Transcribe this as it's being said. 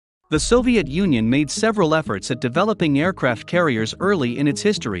The Soviet Union made several efforts at developing aircraft carriers early in its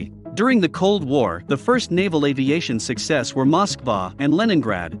history. During the Cold War, the first naval aviation success were Moskva and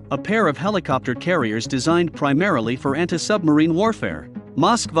Leningrad, a pair of helicopter carriers designed primarily for anti-submarine warfare.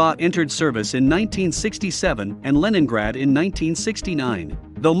 Moskva entered service in 1967 and Leningrad in 1969.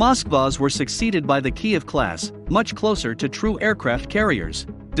 Though Moskvas were succeeded by the Kiev class, much closer to true aircraft carriers.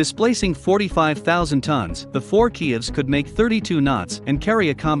 Displacing 45,000 tons, the four Kievs could make 32 knots and carry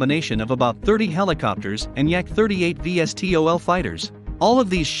a combination of about 30 helicopters and Yak-38 VSTOL fighters. All of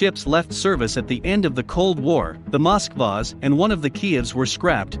these ships left service at the end of the Cold War. The Moskvas and one of the Kievs were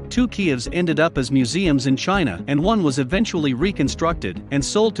scrapped. Two Kievs ended up as museums in China, and one was eventually reconstructed and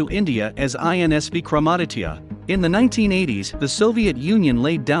sold to India as INS Vikramaditya. In the 1980s, the Soviet Union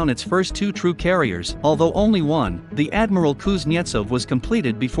laid down its first two true carriers, although only one, the Admiral Kuznetsov, was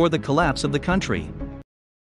completed before the collapse of the country.